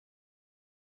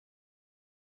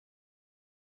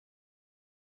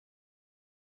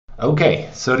Okay,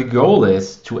 so the goal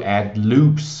is to add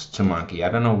loops to Monkey. I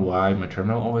don't know why my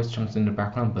terminal always jumps in the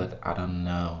background, but I don't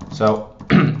know. So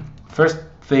first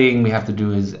thing we have to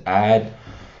do is add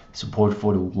support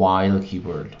for the while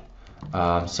keyword.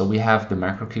 So we have the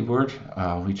macro keyword.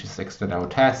 We just extend our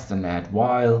test and add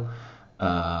while.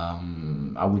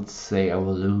 I would say our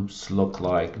loops look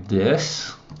like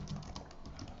this.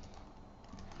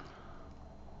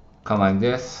 Kind of like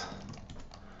this.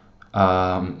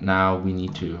 Now we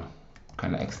need to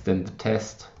kind of extend the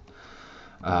test.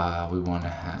 We want to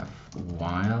have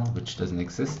while, which doesn't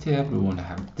exist yet. We want to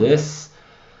have this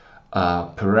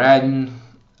paren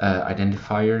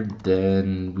identifier.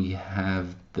 Then we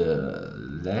have the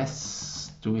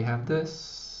less. Do we have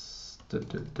this?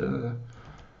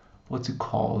 What's it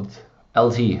called?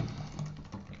 LT.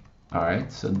 All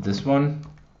right, so this one,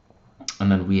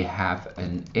 and then we have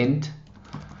an int.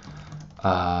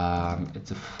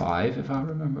 It's a 5 if I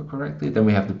remember correctly. Then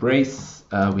we have the brace.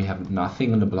 We have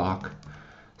nothing in the block.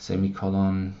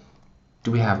 Semicolon.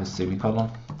 Do we have a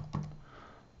semicolon?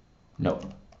 No.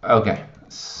 Okay,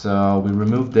 so we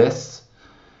remove this.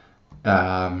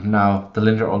 Now the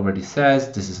linter already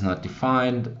says this is not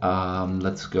defined.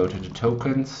 Let's go to the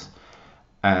tokens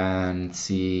and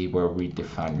see where we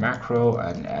define macro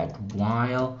and add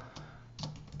while.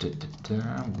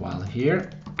 While here,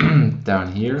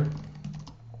 down here.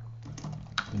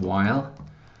 While,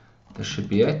 this should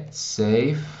be it.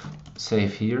 Save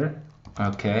here.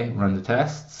 Okay, run the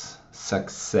tests.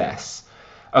 Success.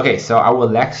 Okay, so our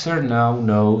Lexer now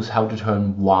knows how to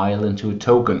turn while into a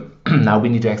token. Now we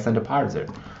need to extend the parser.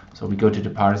 So we go to the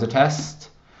parser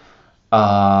test.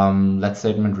 Let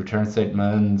statement, return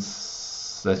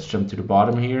statements. Let's jump to the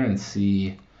bottom here and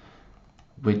see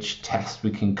which test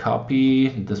we can copy.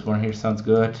 This one here sounds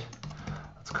good.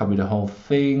 Let's copy the whole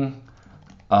thing.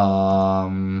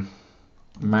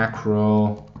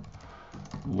 Macro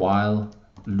while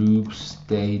loop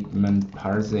statement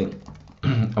parsing.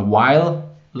 A while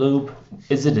loop,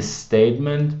 is it a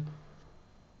statement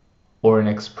or an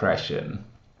expression?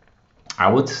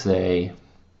 I would say,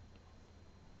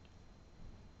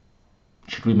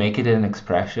 should we make it an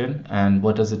expression? And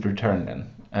what does it return then?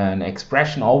 An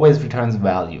expression always returns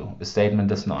value. A statement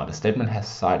does not. A statement has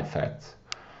side effects.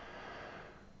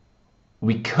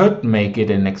 We could make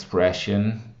it an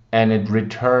expression and it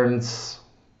returns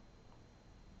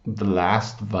the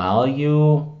last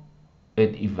value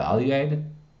it evaluated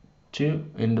to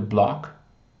in the block.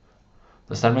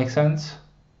 Does that make sense?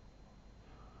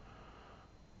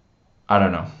 I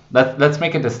don't know. Let's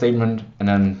make it a statement, and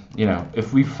then, you know,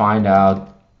 if we find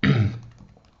out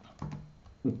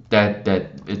that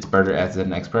it's better as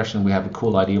an expression, we have a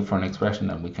cool idea for an expression,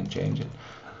 then we can change it.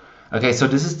 Okay, so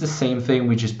this is the same thing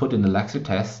we just put in the Lexer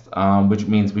test, which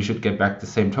means we should get back the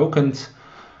same tokens.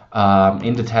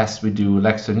 In the test, we do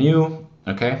Lexer new,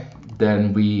 okay?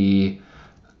 Then we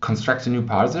construct a new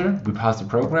parser, we parse the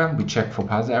program, we check for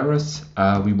parser errors,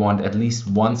 we want at least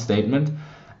one statement,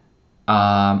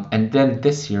 and then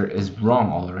this here is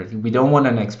wrong already. We don't want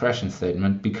an expression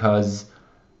statement because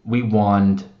we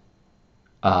want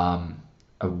a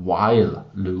while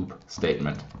loop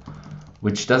statement,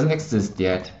 which doesn't exist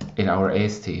yet in our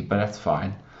AST, but that's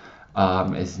fine.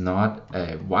 It's not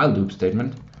a while loop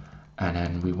statement, and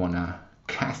then we want to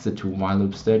cast it to a while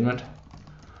loop statement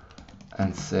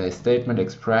and say statement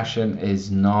expression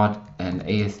is not an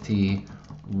AST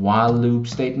while loop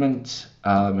statement.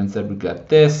 Instead we got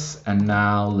this, and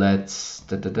now let's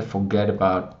forget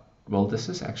about, well, this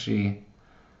is actually,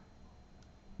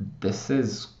 this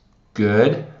is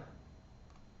good.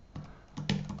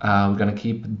 We're gonna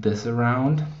keep this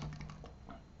around.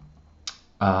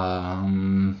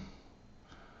 The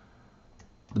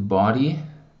body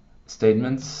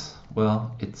statements,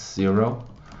 well, it's 0.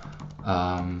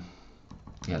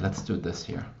 Yeah, let's do this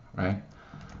here, right?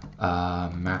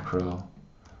 Macro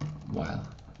while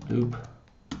loop,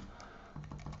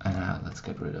 and now let's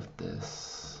get rid of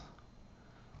this.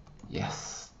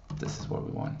 Yes, this is what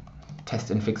we want. Test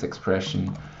infix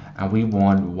expression, and we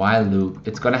want while loop.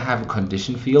 It's gonna have a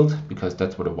condition field because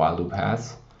that's what a while loop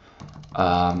has,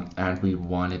 and we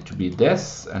want it to be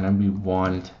this, and then we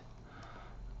want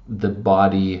the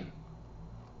body.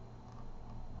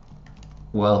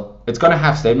 Well, it's gonna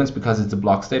have statements because it's a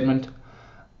block statement,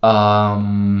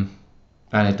 and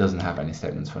it doesn't have any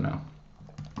statements for now.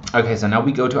 Okay, so now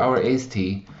we go to our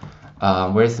AST.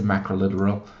 Where's the macro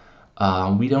literal?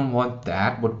 We don't want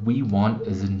that. What we want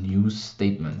is a new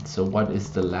statement. So what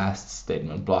is the last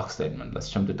statement? Block statement. Let's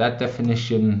jump to that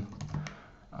definition.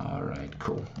 All right,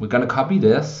 cool. We're gonna copy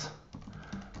this,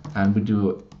 and we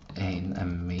do an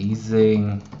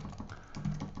amazing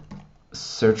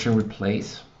search and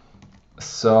replace.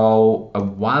 So a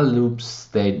while loop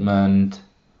statement,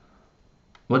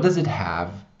 what does it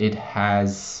have? It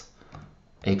has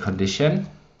a condition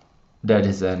that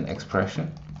is an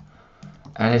expression,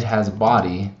 and it has a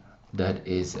body that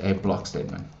is a block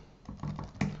statement,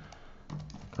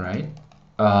 right?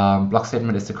 Block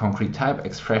statement is the concrete type,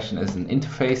 expression is an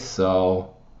interface,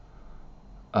 so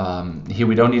here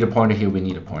we don't need a pointer, here we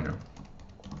need a pointer.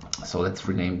 So let's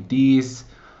rename these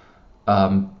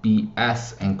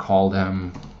BS and call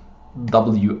them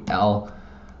WL,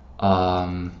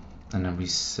 and then we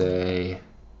say,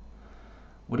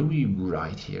 what do we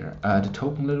write here? The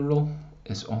token literal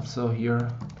is also here,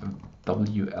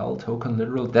 WL token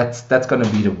literal. That's gonna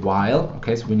be the while.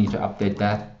 Okay, so we need to update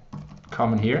that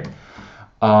comment here.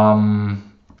 And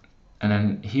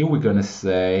then here we're gonna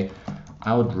say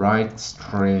I would write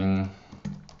string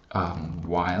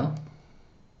while.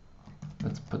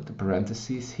 Let's put the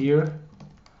parentheses here.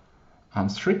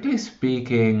 Strictly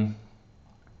speaking,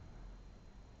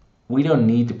 we don't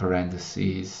need the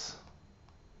parentheses,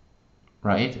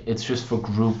 right? It's just for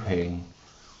grouping.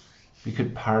 We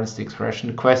could parse the expression.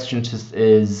 The question just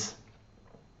is,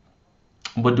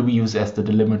 what do we use as the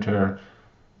delimiter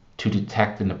to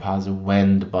detect in the parser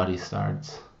when the body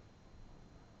starts?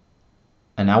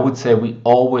 And I would say we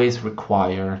always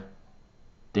require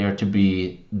there to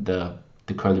be the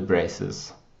curly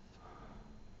braces.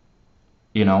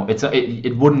 You know,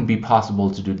 it wouldn't be possible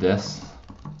to do this.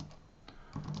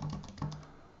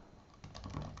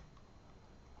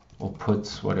 Or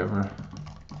puts, whatever,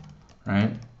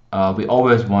 right? We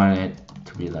always want it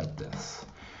to be like this.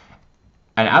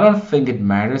 And I don't think it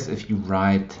matters if you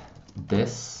write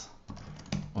this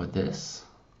or this.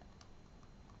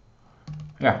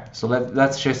 Yeah, so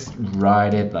let's just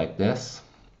write it like this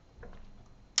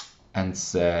and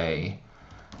say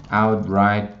I would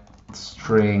write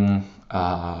string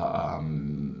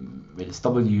with its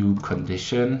W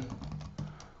condition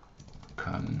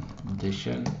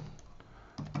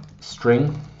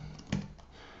string,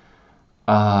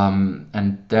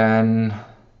 and then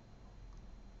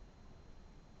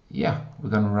yeah,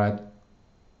 we'll write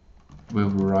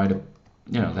a,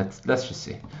 you know, let's just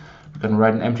see, we're gonna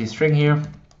write an empty string here,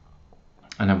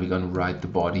 and then we're gonna write the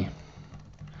body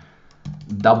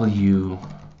W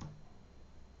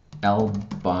L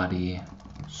body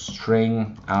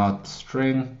string out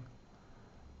string.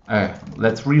 Okay,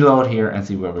 let's reload here and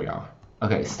see where we are.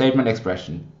 Okay, statement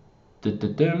expression.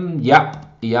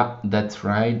 Yeah, that's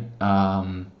right.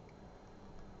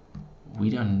 We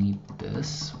don't need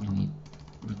this.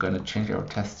 We're gonna change our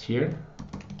test here,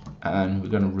 and we're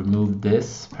gonna remove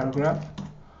this paragraph.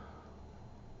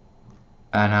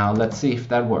 And now let's see if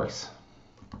that works.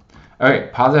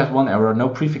 Alright, parser has one error, no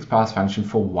prefix parse function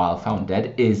for while found.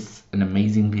 That is an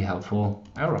amazingly helpful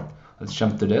error. Let's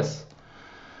jump to this.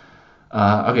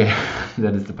 Okay,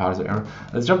 that is the parser error.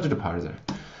 Let's jump to the parser.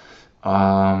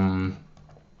 I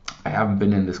haven't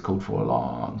been in this code for a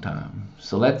long time.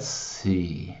 So let's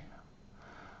see.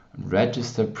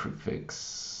 Register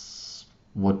prefix.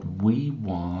 What we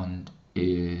want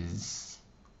is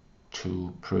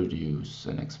to produce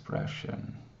an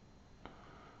expression.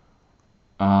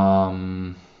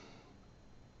 Parse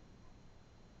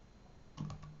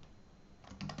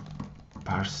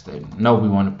statement. No, we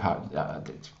want to parse.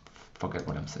 Forget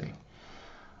what I'm saying.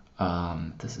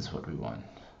 This is what we want.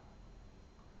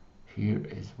 Here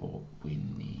is what we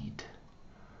need.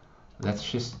 Let's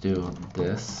just do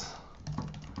this.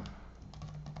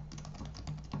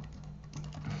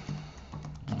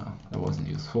 No, that wasn't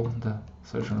useful. The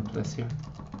search and replace here.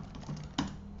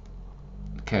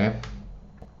 Okay.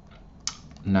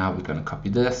 Now we're gonna copy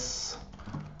this.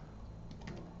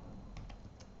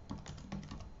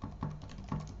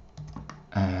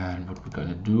 And what we're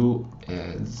gonna do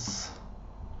is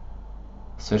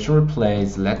search and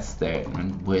replace let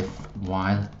statement with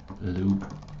while loop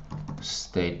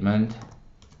statement,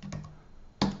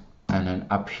 and then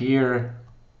up here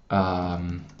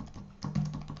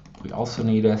we also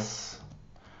need this,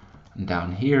 and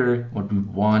down here what we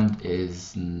want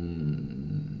is,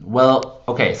 well,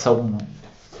 okay, so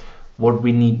what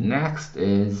we need next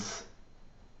is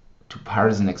to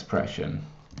parse an expression,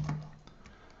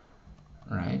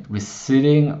 right? We're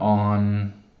sitting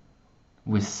on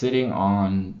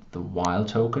the while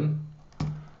token,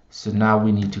 so now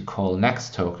we need to call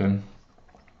next token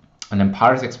and then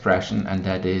parse expression, and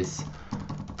that is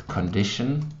the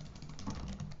condition,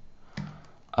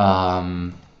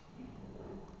 and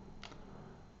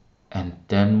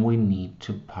then we need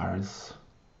to parse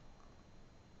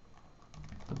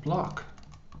the block.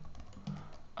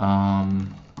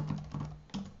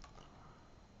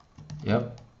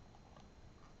 Yep,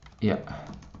 yeah,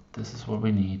 This is what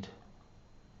we need.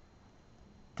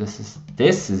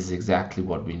 This is exactly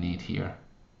what we need here.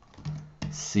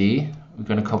 See, we're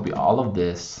gonna copy all of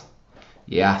this.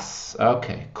 Yes,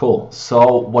 okay, cool.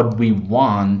 So what we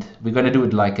want, we're gonna do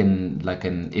it like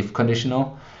an if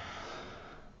conditional.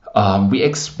 We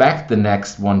expect the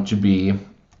next one to be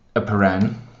a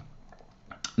paren.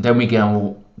 Then we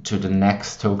go to the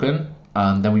next token.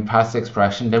 Then we pass the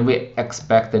expression. Then we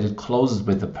expect that it closes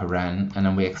with the paren, and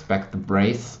then we expect the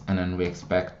brace, and then we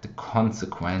expect the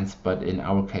consequence. But in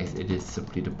our case, it is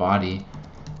simply the body,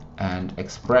 and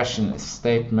expression is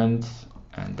statement,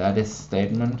 and that is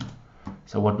statement.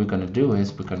 So what we're going to do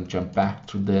is we're going to jump back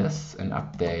to this and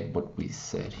update what we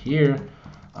said here.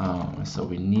 So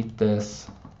we need this,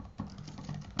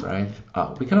 right?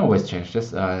 We can always change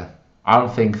this. I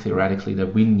don't think theoretically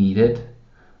that we need it,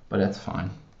 but that's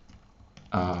fine.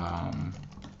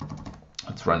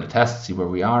 Let's run the test, see where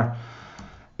we are.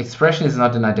 Expression is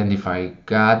not an identifier.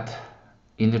 Got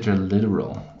integer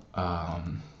literal.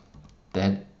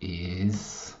 That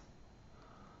is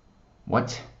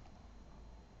what?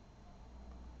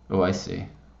 Oh, I see.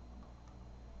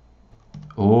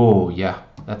 Oh, yeah,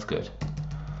 that's good.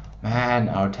 Man,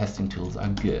 our testing tools are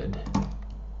good.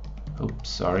 Oops,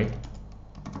 sorry.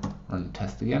 Run the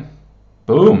test again.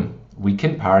 Boom! We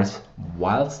can parse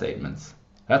while statements.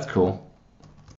 That's cool.